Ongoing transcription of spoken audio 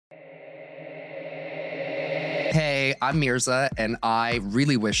I'm Mirza, and I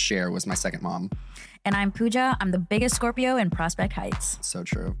really wish Cher was my second mom. And I'm Pooja. I'm the biggest Scorpio in Prospect Heights. So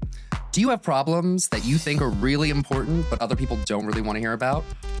true. Do you have problems that you think are really important, but other people don't really want to hear about?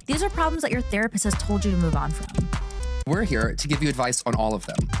 These are problems that your therapist has told you to move on from. We're here to give you advice on all of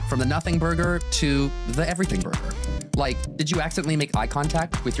them, from the nothing burger to the everything burger. Like, did you accidentally make eye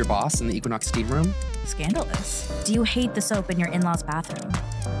contact with your boss in the Equinox steam room? Scandalous. Do you hate the soap in your in-laws' bathroom?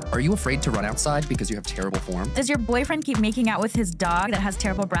 Are you afraid to run outside because you have terrible form? Does your boyfriend keep making out with his dog that has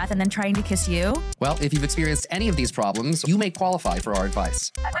terrible breath and then trying to kiss you? Well, if you've experienced any of these problems, you may qualify for our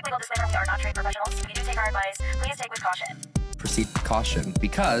advice. A quick legal disclaimer, we are not trained professionals. If you do take our advice, please take with caution. Proceed with caution,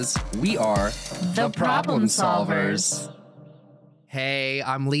 because we are The Problem Solvers. Hey,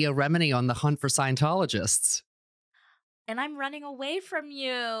 I'm Leah Remini on the hunt for Scientologists. And I'm running away from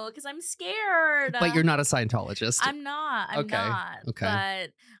you because I'm scared. But you're not a Scientologist. I'm not. I'm Okay, not. okay. But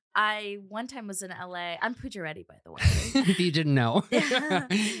I one time was in LA. I'm Pooja Reddy, by the way. If you didn't know.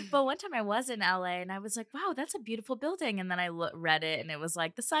 But one time I was in LA and I was like, wow, that's a beautiful building. And then I read it and it was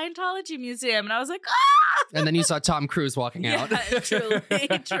like the Scientology Museum. And I was like, ah! And then you saw Tom Cruise walking out.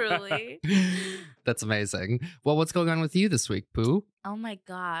 Yeah, truly. That's amazing. Well, what's going on with you this week, Pooh? Oh my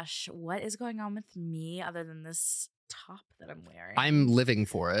gosh. What is going on with me other than this top that I'm wearing? I'm living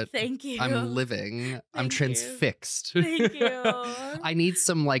for it. Thank you. I'm living. I'm Thank you. transfixed. Thank you. I need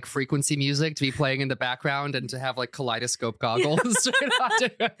some like frequency music to be playing in the background and to have like kaleidoscope goggles.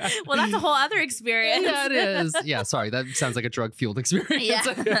 Well, that's a whole other experience. Yeah, it is. Yeah, sorry. That sounds like a drug-fueled experience.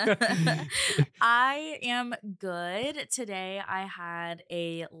 Yeah. I am good. Today I had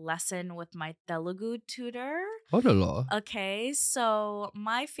a lesson with my Telugu tutor. Oh, la, la. Okay, so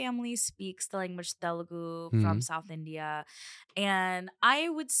my family speaks the language Telugu from South India, and I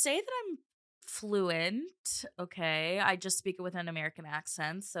would say that I'm fluent. Okay, I just speak it with an American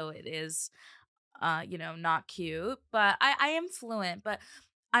accent, so it is, not cute, but I am fluent, but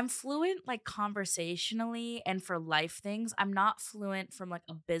I'm fluent like conversationally and for life things. I'm not fluent from like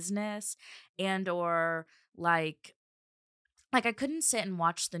a business and or like I couldn't sit and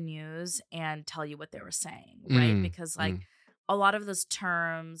watch the news and tell you what they were saying, right? Because like a lot of those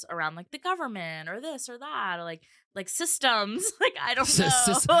terms around like the government or this or that, or like systems, like I don't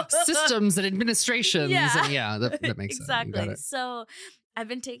know. Systems and administrations. Yeah. And that makes sense. You got Exactly. it. So I've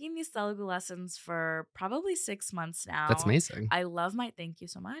been taking these Telugu lessons for probably 6 months now. That's amazing. Thank you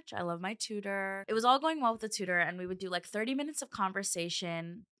so much. I love my tutor. It was all going well with the tutor, and we would do like 30 minutes of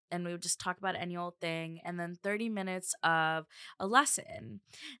conversation, and we would just talk about any old thing, and then 30 minutes of a lesson.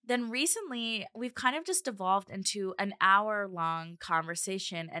 Then recently, we've kind of just evolved into an hour-long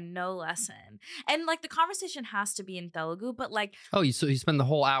conversation and no lesson. And like the conversation has to be in Telugu, but like So you spend the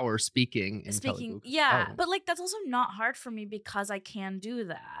whole hour speaking in Telugu. yeah. Oh. But like that's also not hard for me because I can do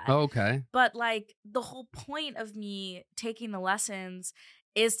that. Oh, okay. But like the whole point of me taking the lessons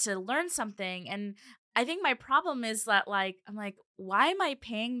is to learn something. And I think my problem is that like, I'm like, why am I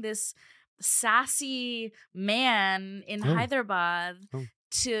paying this sassy man in Hyderabad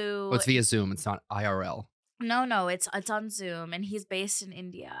to... Oh, it's via Zoom. It's not IRL. No, it's on Zoom, and he's based in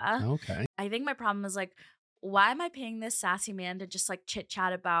India. Okay. I think my problem is like, why am I paying this sassy man to just like chit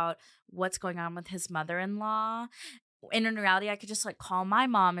chat about what's going on with his mother-in-law? And in reality, I could just like call my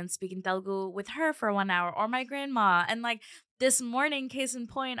mom and speak in Telugu with her for 1 hour, or my grandma. And like this morning, case in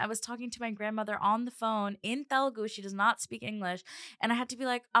point, I was talking to my grandmother on the phone in Telugu. She does not speak English. And I had to be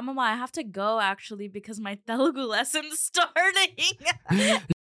like, Mama, I have to go actually because my Telugu lesson's starting.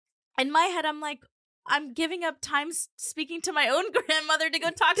 In my head, I'm like, I'm giving up time speaking to my own grandmother to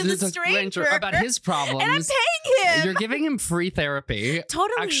go talk to the stranger about his problems. And I'm paying him. You're giving him free therapy.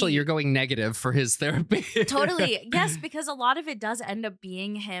 Totally. Actually, you're going negative for his therapy. Totally. Yes, because a lot of it does end up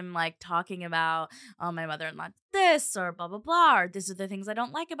being him like talking about, oh, my mother-in-law this or blah, blah, blah, or these are the things I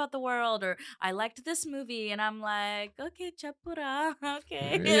don't like about the world, or I liked this movie. And I'm like, okay, chapura.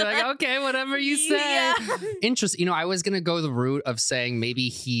 Okay. You're like, okay, whatever you say. Yeah. Interesting. I was going to go the route of saying maybe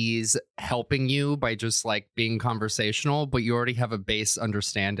he's helping you by just like being conversational, but you already have a base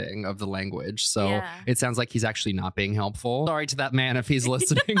understanding of the language. So it sounds like he's actually not being helpful. Sorry to that man if he's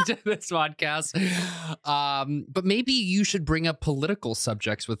listening to this podcast. But maybe you should bring up political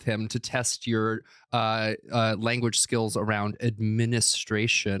subjects with him to test your language skills around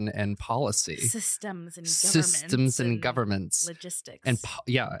administration and policy. Systems and governments. Logistics.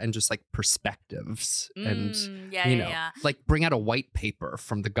 And just like perspectives. And like bring out a white paper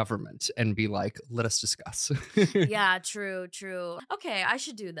from the government and be like, let us discuss. Yeah, true. Okay, I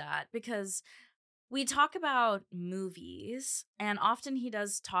should do that because we talk about movies, and often he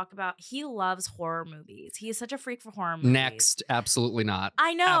loves horror movies. He is such a freak for horror movies. Next, absolutely not.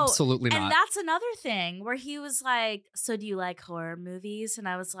 I know. Absolutely not. And that's another thing where he was like, so do you like horror movies? And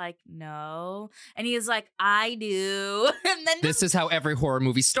I was like, no. And he was like, I do. And then this is how every horror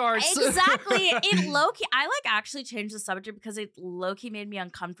movie starts. Exactly. It low-key, I like actually changed the subject because it low-key made me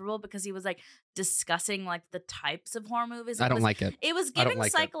uncomfortable because he was like discussing like the types of horror movies. I don't like it. It was giving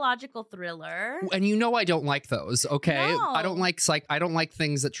psychological thriller. And you know I don't like those, okay? No. I don't like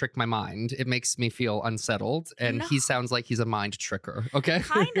things that trick my mind. It makes me feel unsettled, and he sounds like he's a mind tricker, okay?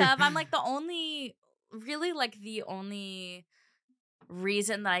 Kind of. I'm like the only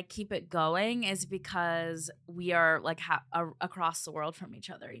reason that I keep it going is because we are like across the world from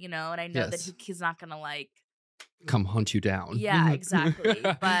each other, you know? And I know that he's not going to like come hunt you down. Yeah, exactly.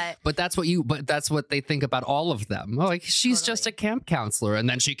 But that's what they think about all of them. Like, she's just a camp counselor, and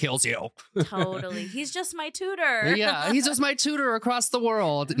then she kills you. Totally. He's just my tutor. Yeah, he's just my tutor across the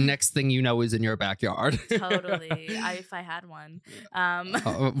world. Next thing you know is in your backyard. Totally. If I had one.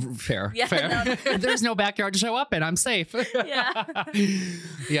 Fair. Yeah, fair. No. There's no backyard to show up in. I'm safe. Yeah.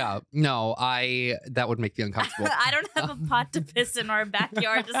 Yeah. No, that would make me uncomfortable. I don't have a pot to piss in our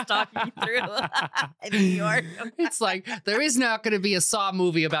backyard to stalk me through in New York. It's like, there is not going to be a Saw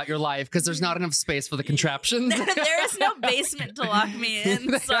movie about your life because there's not enough space for the contraptions. There is no basement to lock me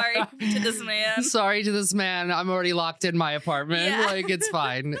in. Sorry to this man. Sorry to this man. I'm already locked in my apartment. Yeah. Like, it's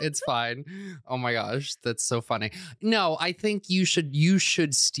fine. It's fine. Oh my gosh, that's so funny. No, I think you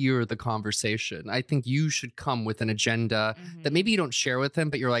should steer the conversation. I think you should come with an agenda that maybe you don't share with him,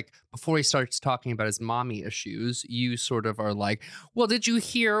 but you're like, before he starts talking about his mommy issues, you sort of are like, well, did you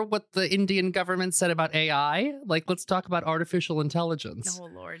hear what the Indian government said about AI? Like, let's talk about artificial intelligence. Oh,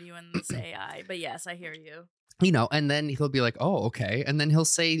 Lord, you and this AI. But yes, I hear you. You know, and then he'll be like, oh, okay. And then he'll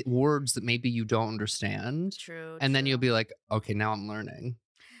say words that maybe you don't understand. True. And then you'll be like, okay, now I'm learning.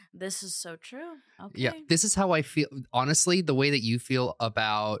 This is so true. Okay. Yeah, this is how I feel. Honestly, the way that you feel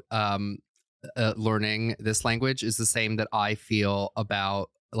about learning this language is the same that I feel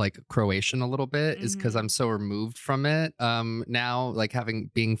about like Croatian a little bit, is because I'm so removed from it now, like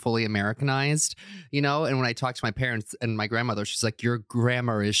being fully Americanized, you know. And when I talk to my parents and my grandmother, she's like, your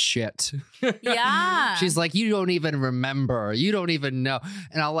grammar is shit. Yeah. She's like, you don't even remember, you don't even know.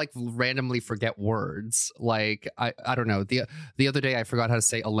 And I'll like randomly forget words. Like I don't know, the other day I forgot how to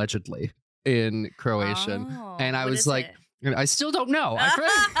say allegedly in Croatian. And I was like, I still don't know.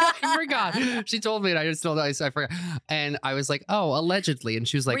 I forgot. She told me, and I just told her, I forgot. And I was like, oh, allegedly. And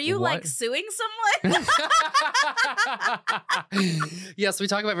she was like, were you what? like suing someone? Yes, we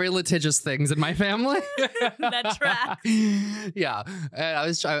talk about very litigious things in my family. That tracks. Yeah.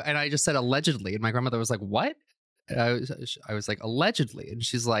 And I just said allegedly. And my grandmother was like, what? And I was like, allegedly. And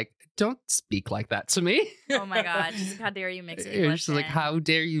she's like, don't speak like that to me. Oh my God. She's like, how dare you mix English? She's like, how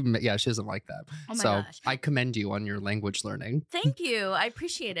dare you? Yeah, she doesn't like that. Oh my gosh. gosh. I commend you on your language learning. Thank you. I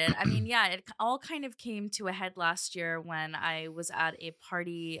appreciate it. I mean, yeah, it all kind of came to a head last year when I was at a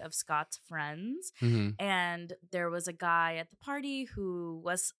party of Scott's friends. And there was a guy at the party who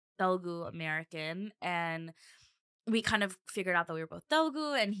was Telugu American, and we kind of figured out that we were both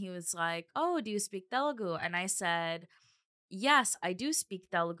Telugu, and he was like, oh, do you speak Telugu? And I said, yes, I do speak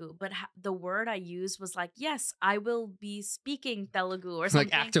Telugu, but the word I used was like, yes, I will be speaking Telugu or something.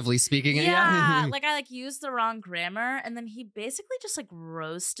 Like actively speaking it? Yeah, like I like used the wrong grammar, and then he basically just like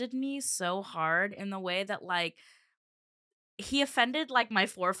roasted me so hard in the way that like he offended like my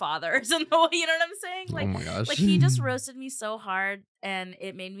forefathers in the way, you know what I'm saying? Like, oh my gosh. Like he just roasted me so hard, and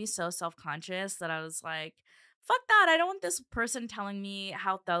it made me so self-conscious that I was like, fuck that. I don't want this person telling me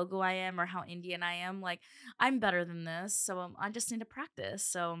how Telugu I am or how Indian I am. Like, I'm better than this. So I just need to practice.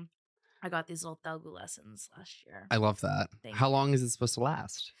 So I got these little Telugu lessons last year. I love that. How long is it supposed to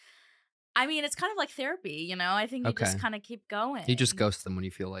last? I mean, it's kind of like therapy, you know? I think you just kind of keep going. You just ghost them when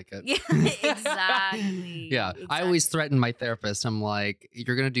you feel like it. Yeah, exactly. Yeah. Exactly. I always threaten my therapist. I'm like,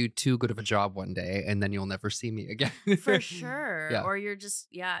 you're going to do too good of a job one day, and then you'll never see me again. For sure. Yeah. Or you're just,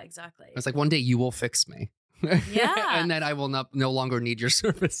 yeah, exactly. It's like, one day you will fix me. Yeah. And then I will no longer need your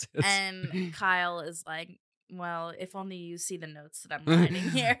services. And Kyle is like, well, if only you see the notes that I'm writing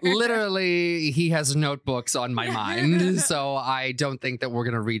here. Literally, he has notebooks on my mind. So I don't think that we're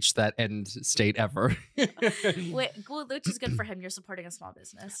going to reach that end state ever. Wait, which is good for him. You're supporting a small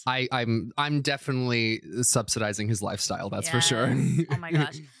business. I'm definitely subsidizing his lifestyle. That's for sure. Oh my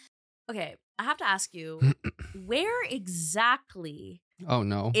gosh. Okay, I have to ask you, where exactly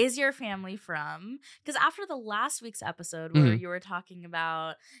is your family from? Because after the last week's episode where you were talking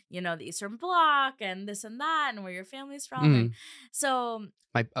about, you know, the Eastern Bloc and this and that and where your family's from. And so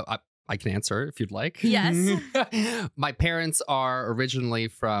I I can answer if you'd like. Yes. My parents are originally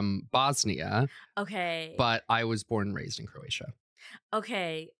from Bosnia. Okay. But I was born and raised in Croatia.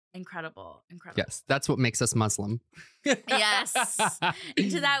 Okay. Incredible. Yes, that's what makes us Muslim. Yes.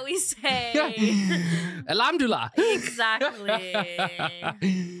 To that we say. Alhamdulillah. Exactly.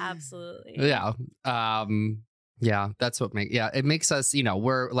 Absolutely. Yeah. Yeah, that's what it makes us,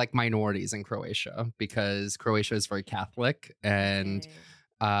 we're like minorities in Croatia because Croatia is very Catholic and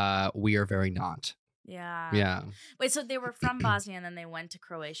we are very not. Yeah. Wait, so they were from Bosnia and then they went to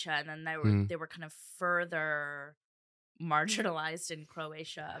Croatia and then they were kind of further marginalized in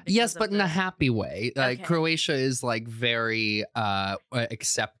Croatia. Yes, but in a happy way. Like Croatia is like very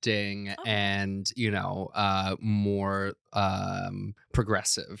accepting and, more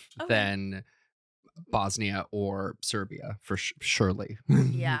progressive than Bosnia or Serbia for surely.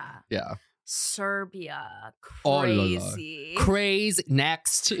 Yeah. Yeah. Serbia. Crazy. Crazy.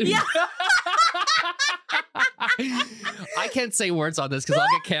 Next. Yeah. I can't say words on this because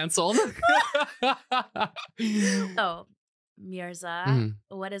I'll get canceled. So, Mirza,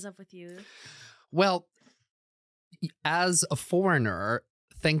 what is up with you? Well, as a foreigner,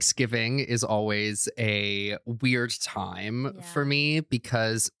 Thanksgiving is always a weird time for me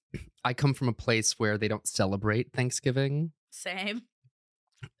because I come from a place where they don't celebrate Thanksgiving. Same.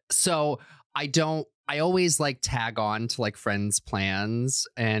 So I always like tag on to like friends' plans.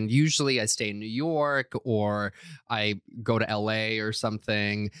 And usually I stay in New York or I go to LA or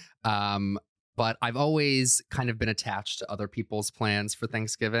something. But I've always kind of been attached to other people's plans for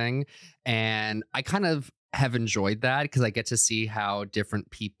Thanksgiving. And I kind of have enjoyed that because I get to see how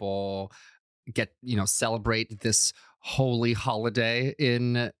different people celebrate this holy holiday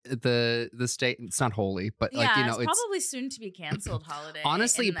in the state. It's not holy, but it's probably soon to be canceled holiday.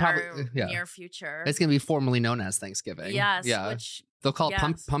 Honestly, in probably near future. It's going to be formally known as Thanksgiving. Yes, yeah. Which they'll call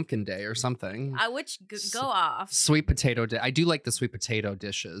it Pumpkin Day or something. Which go off. Sweet potato day. I do like the sweet potato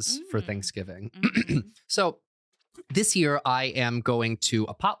dishes for Thanksgiving. So this year I am going to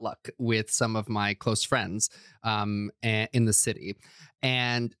a potluck with some of my close friends in the city,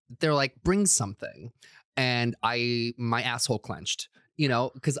 and they're like, "Bring something." And my asshole clenched,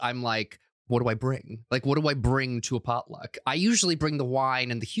 because I'm like, what do I bring? Like, what do I bring to a potluck? I usually bring the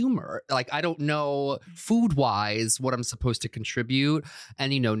wine and the humor. Like, I don't know food wise what I'm supposed to contribute.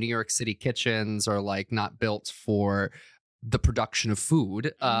 And, New York City kitchens are like not built for the production of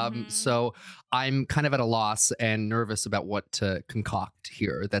food. So I'm kind of at a loss and nervous about what to concoct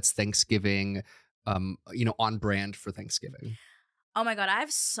here. That's Thanksgiving, on brand for Thanksgiving. Oh my God, I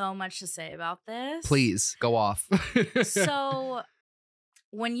have so much to say about this. Please, go off. So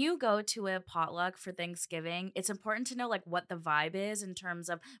when you go to a potluck for Thanksgiving, it's important to know like what the vibe is in terms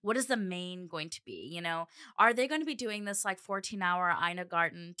of what is the main going to be, Are they going to be doing this like 14-hour Ina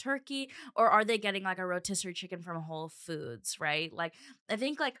Garten turkey, or are they getting like a rotisserie chicken from Whole Foods, right? Like I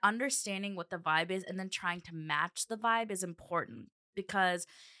think like understanding what the vibe is and then trying to match the vibe is important because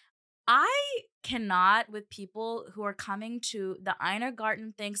I cannot with people who are coming to the Ina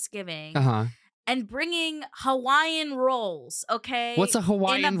Garten Thanksgiving and bringing Hawaiian rolls, okay? What's a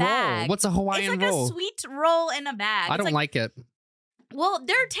Hawaiian roll? What's a Hawaiian roll? It's like a sweet roll in a bag. I don't like it. Well,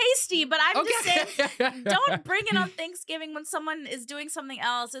 they're tasty, but I'm just saying, don't bring it on Thanksgiving when someone is doing something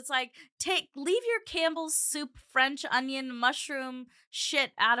else. It's like, leave your Campbell's soup, French onion, mushroom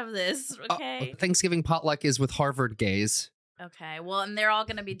shit out of this, okay? Thanksgiving potluck is with Harvard gays. Okay, well, and they're all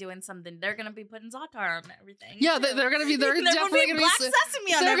going to be doing something. They're going to be putting za'atar on everything. Yeah, they're going to be. They're definitely going to be black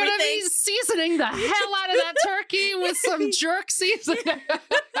sesame on everything. They're going to be seasoning the hell out of that turkey with some jerk seasoning.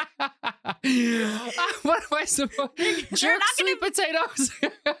 What am I supposed? Jerk sweet potatoes.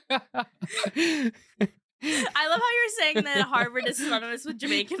 I love how you're saying that Harvard is synonymous with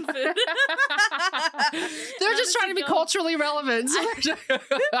Jamaican food. They're just trying to be culturally relevant.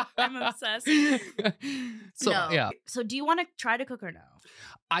 I'm obsessed. So do you want to try to cook or no?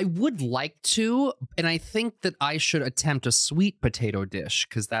 I would like to, and I think that I should attempt a sweet potato dish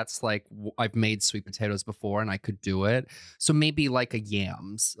because that's like I've made sweet potatoes before and I could do it. So maybe like a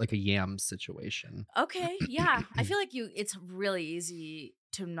yams situation. Okay, yeah. I feel like it's really easy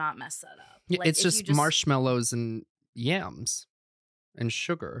to not mess that up. Like it's just marshmallows and yams and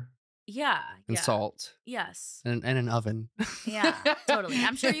sugar. Yeah. And salt. Yes. And an oven. Yeah, totally.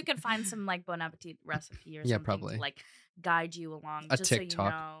 I'm sure you could find some like Bon Appetit recipe or something probably. to like guide you along. A just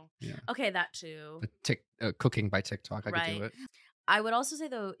TikTok. So you know. Yeah. Okay, that too. Cooking by TikTok. I could do it. I would also say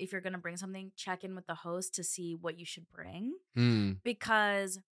though, if you're going to bring something, check in with the host to see what you should bring.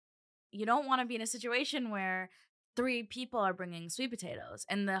 Because you don't want to be in a situation where 3 people are bringing sweet potatoes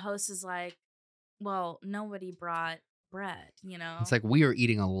and the host is like, well, nobody brought bread, you know? It's like we are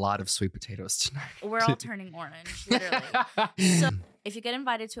eating a lot of sweet potatoes tonight. We're all turning orange, literally. So if you get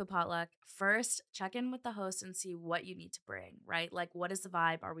invited to a potluck, first check in with the host and see what you need to bring, right? Like, what is the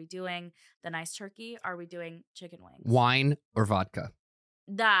vibe? Are we doing the nice turkey? Are we doing chicken wings? Wine or vodka?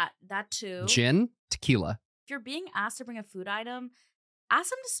 That too. Gin, tequila. If you're being asked to bring a food item, ask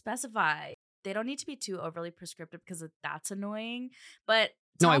them to specify. They don't need to be too overly prescriptive because that's annoying. But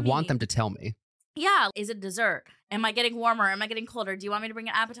no, I want them to tell me. Yeah. Is it dessert? Am I getting warmer? Am I getting colder? Do you want me to bring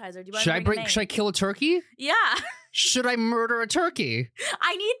an appetizer? Do you want me to bring Should I kill a turkey? Yeah. Should I murder a turkey?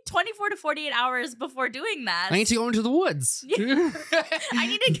 I need 24 to 48 hours before doing that. I need to go into the woods. Yeah. I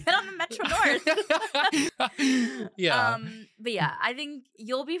need to get on the Metro North. Yeah. But yeah, I think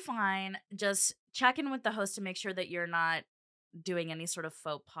you'll be fine. Just check in with the host to make sure that you're not doing any sort of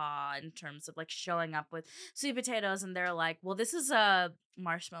faux pas in terms of like showing up with sweet potatoes and they're like, well, this is a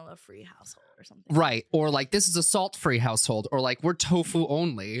marshmallow free household or something. Right. Or like, this is a salt free household, or like, we're tofu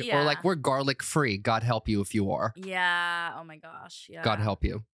only, or like, we're garlic free. God help you if you are. Yeah. Oh my gosh. Yeah. God help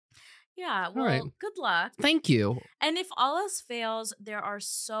you. Yeah, well, good luck. Thank you. And if all else fails, there are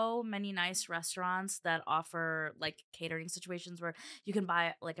so many nice restaurants that offer like catering situations where you can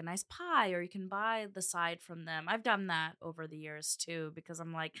buy like a nice pie or you can buy the side from them. I've done that over the years too because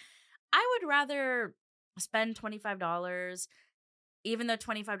I'm like, I would rather spend $25, even though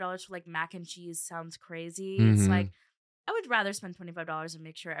 $25 for like mac and cheese sounds crazy. It's like, I would rather spend $25 and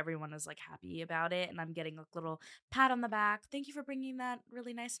make sure everyone is like happy about it. And I'm getting a little pat on the back. Thank you for bringing that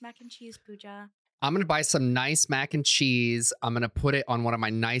really nice mac and cheese, Pooja. I'm going to buy some nice mac and cheese. I'm going to put it on one of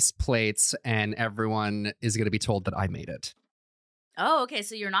my nice plates and everyone is going to be told that I made it. Oh, okay.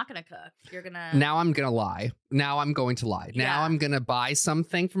 So you're not going to cook. You're going to. Now I'm going to lie. Now I'm going to lie. Yeah. Now I'm going to buy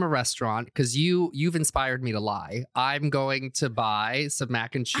something from a restaurant because you've inspired me to lie. I'm going to buy some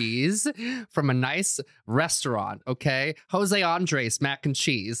mac and cheese from a nice restaurant. Okay. Jose Andres mac and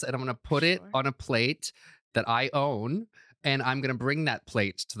cheese. And I'm going to put it on a plate that I own. And I'm going to bring that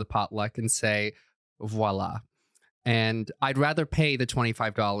plate to the potluck and say, voila. And I'd rather pay the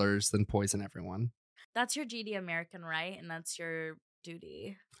 $25 than poison everyone. That's your GD American right, and that's your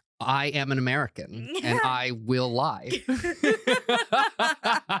duty. I am an American, and I will lie.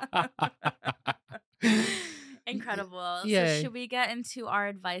 Incredible. Yay. So should we get into our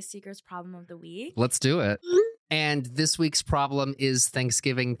advice seekers problem of the week? Let's do it. And this week's problem is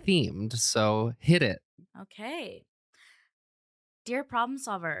Thanksgiving themed, so hit it. Okay. Dear problem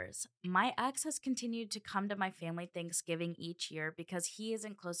solvers, my ex has continued to come to my family Thanksgiving each year because he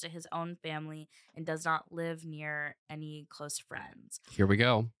isn't close to his own family and does not live near any close friends. Here we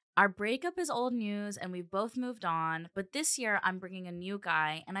go. Our breakup is old news and we've both moved on, but this year I'm bringing a new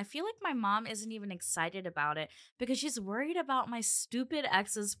guy and I feel like my mom isn't even excited about it because she's worried about my stupid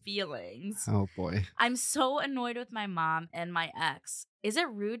ex's feelings. Oh boy. I'm so annoyed with my mom and my ex. Is it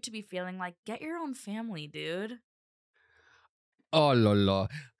rude to be feeling like, get your own family, dude? Oh, la, la.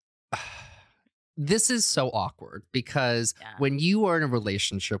 This is so awkward because when you are in a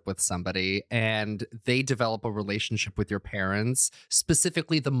relationship with somebody and they develop a relationship with your parents,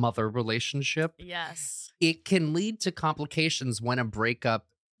 specifically the mother relationship, yes, it can lead to complications when a breakup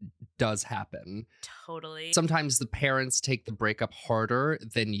does happen. Totally. Sometimes the parents take the breakup harder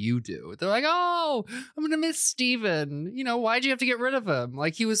than you do. They're like, oh, I'm going to miss Steven. You know, why'd you have to get rid of him?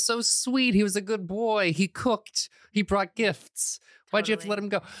 Like, he was so sweet. He was a good boy. He cooked. He brought gifts. Why'd you have to let him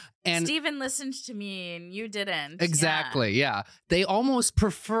go? And Steven listened to me and you didn't. Exactly. Yeah. They almost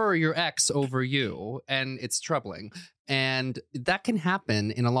prefer your ex over you. And it's troubling. And that can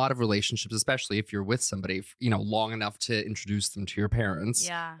happen in a lot of relationships, especially if you're with somebody, you know, long enough to introduce them to your parents.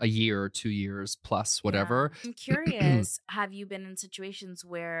 Yeah. A year or 2 years plus, whatever. Yeah. I'm curious, have you been in situations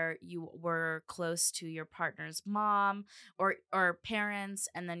where you were close to your partner's mom or parents,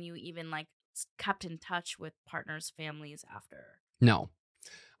 and then you even like kept in touch with partners' families after? No.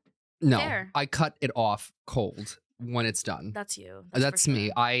 Fair. I cut it off cold when it's done. That's you. That's sure.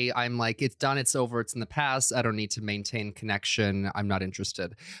 me. I'm like, it's done. It's over. It's in the past. I don't need to maintain connection. I'm not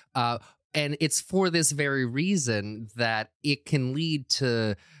interested. And it's for this very reason that it can lead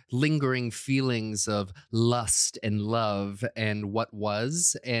to lingering feelings of lust and love and what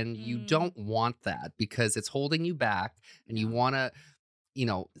was. And you don't want that because it's holding you back and you want to, you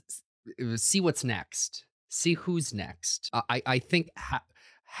know, see what's next. See who's next. I think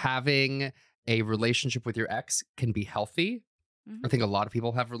having a relationship with your ex can be healthy. I think a lot of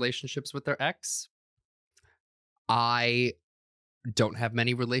people have relationships with their ex. I don't have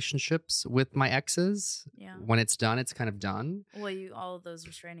many relationships with my exes. Yeah. When it's done, it's kind of done. Well, all of those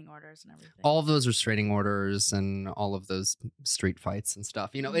restraining orders and everything. All of those restraining orders and all of those street fights and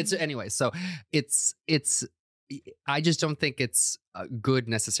stuff. You know, it's anyway. So it's I just don't think it's good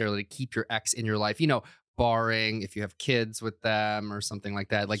necessarily to keep your ex in your life, barring if you have kids with them or something like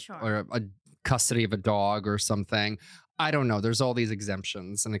that, like, or a custody of a dog or something. I don't know. There's all these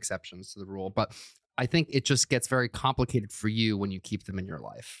exemptions and exceptions to the rule, but I think it just gets very complicated for you when you keep them in your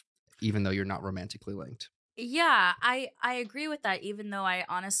life, even though you're not romantically linked. Yeah, I agree with that, even though I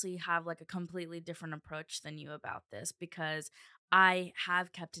honestly have like a completely different approach than you about this, because I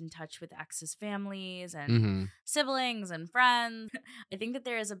have kept in touch with exes' families and siblings and friends. I think that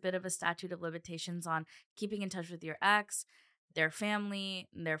there is a bit of a statute of limitations on keeping in touch with your ex, their family,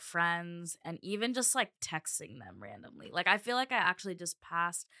 their friends, and even just like texting them randomly. Like, I feel like I actually just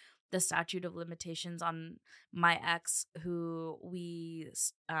passed the statute of limitations on my ex, who we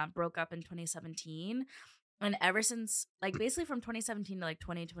broke up in 2017. And ever since, like, basically from 2017 to like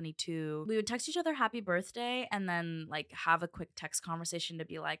 2022, we would text each other happy birthday and then like have a quick text conversation to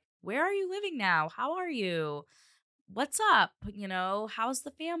be like, where are you living now? How are you? What's up? How's the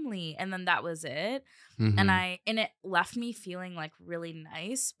family? And then that was it. And it left me feeling like really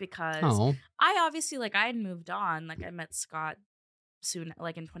nice, because I obviously, like, I had moved on. Like, I met Scott soon,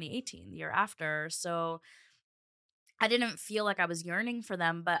 like in 2018, the year after. So I didn't feel like I was yearning for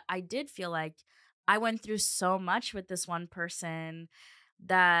them, but I did feel like I went through so much with this one person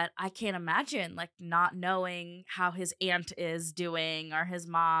that I can't imagine, like, not knowing how his aunt is doing, or his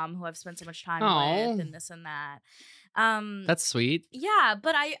mom, who I've spent so much time with, and this and that. That's sweet. Yeah,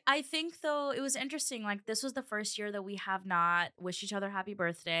 but I think, though, it was interesting. Like, this was the first year that we have not wished each other happy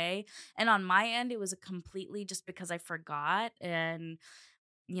birthday. And on my end, it was a completely just because I forgot. And,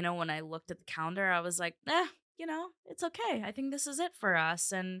 when I looked at the calendar, I was like, it's okay. I think this is it for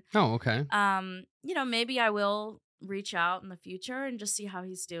us. And okay. Maybe I will reach out in the future and just see how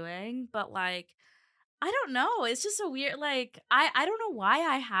he's doing. But like, I don't know. It's just a weird, like, I don't know why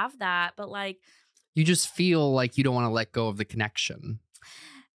I have that, but like, you just feel like you don't want to let go of the connection.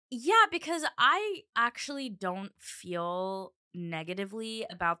 Yeah, because I actually don't feel negatively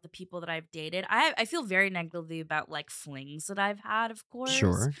about the people that I've dated. I feel very negatively about like flings that I've had, of course.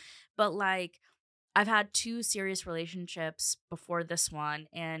 Sure. But like, I've had 2 serious relationships before this one,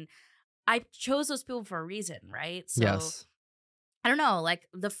 and I chose those people for a reason, right? So yes. I don't know, like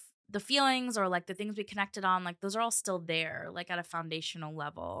the feelings or like the things we connected on, like those are all still there, like at a foundational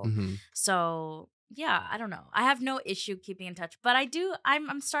level. So yeah, I don't know. I have no issue keeping in touch, but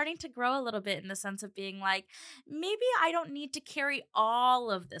I'm starting to grow a little bit in the sense of being like, maybe I don't need to carry all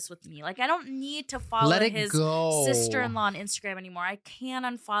of this with me. Like, I don't need to follow his sister-in-law on Instagram anymore. I can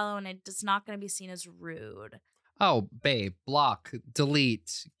unfollow, and it's not going to be seen as rude. Oh, babe, block,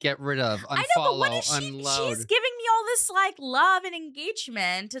 delete, get rid of, unfollow, I know, but what is unload. She's giving me all this like love and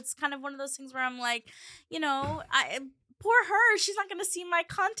engagement. It's kind of one of those things where I'm like, poor her. She's not going to see my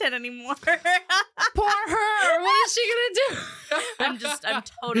content anymore. Poor her. What is she going to do? I'm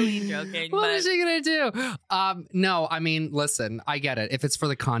totally joking. What is she going to do? No, I mean, listen, I get it. If it's for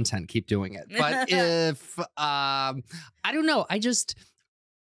the content, keep doing it. But if, I don't know.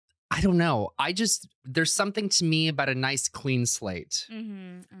 There's something to me about a nice clean slate,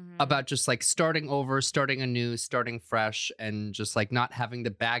 about just like starting over, starting anew, starting fresh, and just like not having the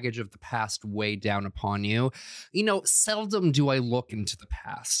baggage of the past weigh down upon you. Seldom do I look into the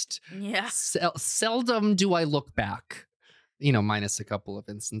past. Yeah. Seldom do I look back, minus a couple of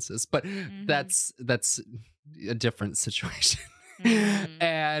instances, but that's a different situation.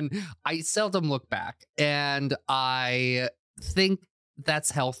 And I seldom look back, and I think that's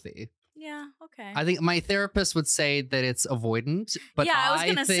healthy. Yeah, okay. I think my therapist would say that it's avoidant, but yeah,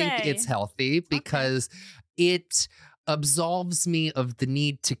 I think it's healthy because it absolves me of the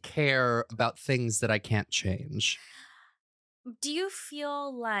need to care about things that I can't change. Do you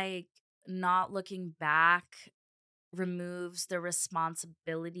feel like not looking back removes the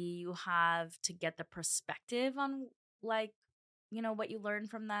responsibility you have to get the perspective on, like, what you learned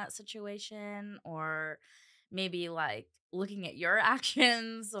from that situation, or maybe like looking at your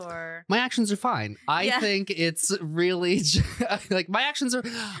actions? Or my actions are fine. I think it's really like my actions are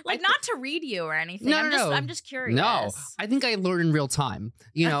like not to read you or anything. No, I'm just curious. No, I think I learn in real time.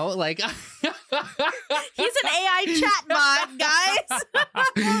 Like he's an AI chatbot,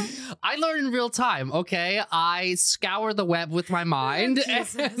 guys. I learn in real time. Okay, I scour the web with my mind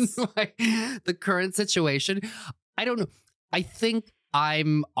and like the current situation. I don't know. I think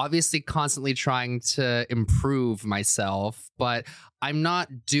I'm obviously constantly trying to improve myself, but I'm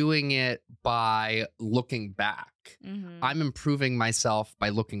not doing it by looking back. I'm improving myself by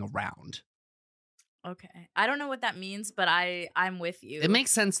looking around. Okay. I don't know what that means, but I'm with you. It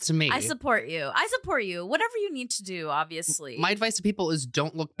makes sense to me. I support you. Whatever you need to do, obviously. My advice to people is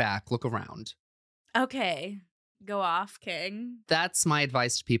don't look back, look around. Okay. Go off, King. That's my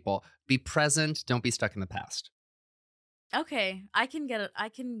advice to people. Be present. Don't be stuck in the past. Okay, I can get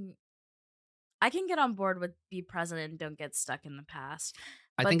on board with be present and don't get stuck in the past.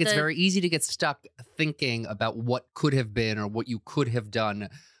 I think it's very easy to get stuck thinking about what could have been or what you could have done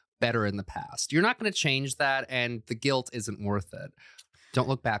better in the past. You're not going to change that, and the guilt isn't worth it. Don't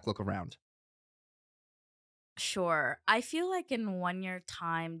look back, look around. Sure. I feel like in 1 year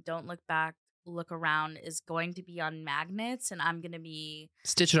time, don't look back, look around is going to be on magnets, and I'm going to be...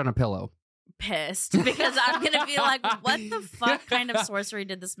 Stitch it on a pillow. Pissed because I'm gonna be like, what the fuck kind of sorcery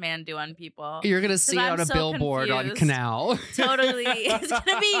did this man do on people? You're gonna see it on a billboard on Canal. Totally. It's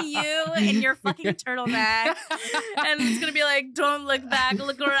gonna be you in your fucking turtleneck, and it's gonna be like, don't look back,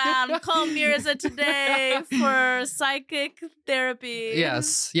 look around, call Mirza today for psychic therapy.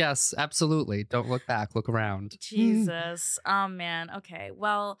 Yes, absolutely. Don't look back, look around. Jesus. Oh man. Okay,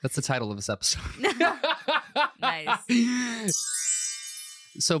 well, that's the title of this episode. Nice.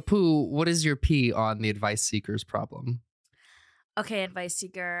 So, Pooh, what is your P on the advice seeker's problem? Okay, advice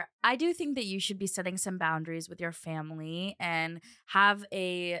seeker. I do think that you should be setting some boundaries with your family and have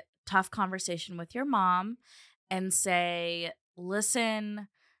a tough conversation with your mom and say, listen,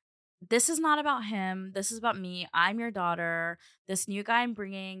 this is not about him. This is about me. I'm your daughter. This new guy I'm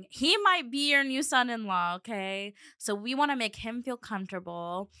bringing, he might be your new son-in-law, okay? So we want to make him feel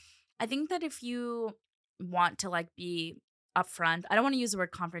comfortable. I think that if you want to like be upfront, I don't want to use the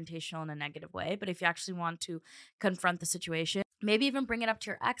word confrontational in a negative way, but if you actually want to confront the situation, maybe even bring it up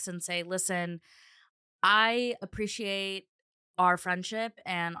to your ex and say, listen, I appreciate our friendship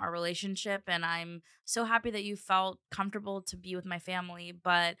and our relationship, and I'm so happy that you felt comfortable to be with my family,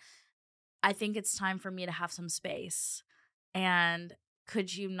 but I think it's time for me to have some space. And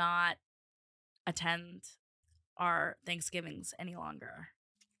could you not attend our Thanksgivings any longer?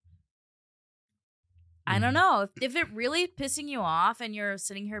 I don't know. If it really pissing you off and you're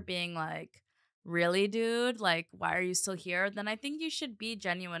sitting here being like, really, dude? Like, why are you still here? Then I think you should be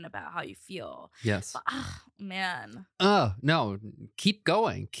genuine about how you feel. Yes. But, man. No. Keep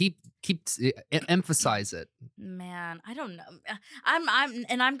going. Keep emphasize it. Man, I don't know.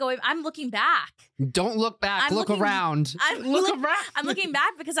 I'm looking back. Don't look back. Look around. Look around. I'm looking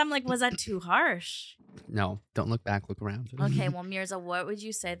back because I'm like, was that too harsh? No, don't look back. Look around. Okay, well, Mirza, what would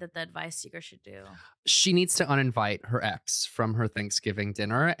you say that the advice seeker should do? She needs to uninvite her ex from her Thanksgiving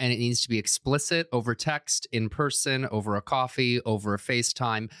dinner, and it needs to be explicit over text, in person, over a coffee, over a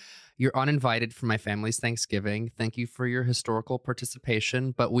FaceTime. You're uninvited from my family's Thanksgiving. Thank you for your historical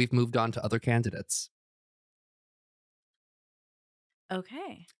participation, but we've moved on to other candidates.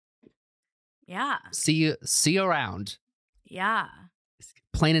 Okay. Yeah. See you around. Yeah.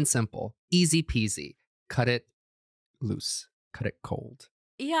 Plain and simple. Easy peasy. Cut it loose. Cut it cold.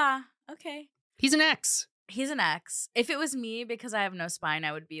 Yeah. Okay. He's an ex. He's an ex. If it was me, because I have no spine,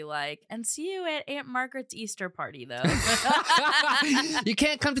 I would be like, and see you at Aunt Margaret's Easter party, though. You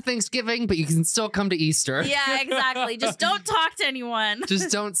can't come to Thanksgiving, but you can still come to Easter. Yeah, exactly. Just don't talk to anyone. Just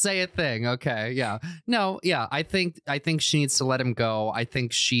don't say a thing. Okay. Yeah. No. Yeah. I think she needs to let him go. I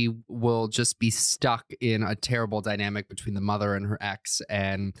think she will just be stuck in a terrible dynamic between the mother and her ex,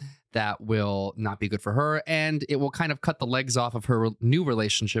 and that will not be good for her, and it will kind of cut the legs off of her new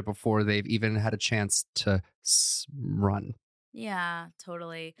relationship before they've even had a chance to run. Yeah,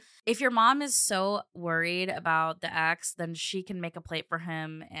 totally. If your mom is so worried about the ex, then she can make a plate for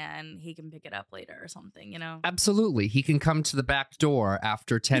him and he can pick it up later or something, you know? Absolutely. He can come to the back door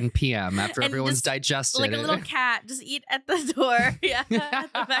after 10 p.m. after everyone's digested. Like a little cat, just eat at the door. Yeah,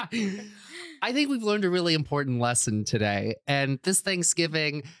 at the back door. I think we've learned a really important lesson today. And this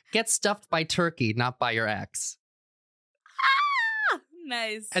Thanksgiving, get stuffed by turkey, not by your ex.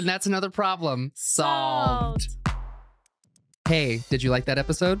 Nice. And that's another problem solved. Hey, did you like that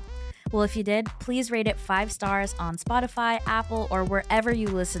episode? Well, if you did, please rate it 5 stars on Spotify, Apple, or wherever you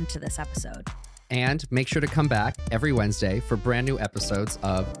listen to this episode. And make sure to come back every Wednesday for brand new episodes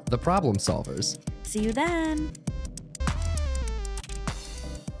of The Problem Solvers. See you then.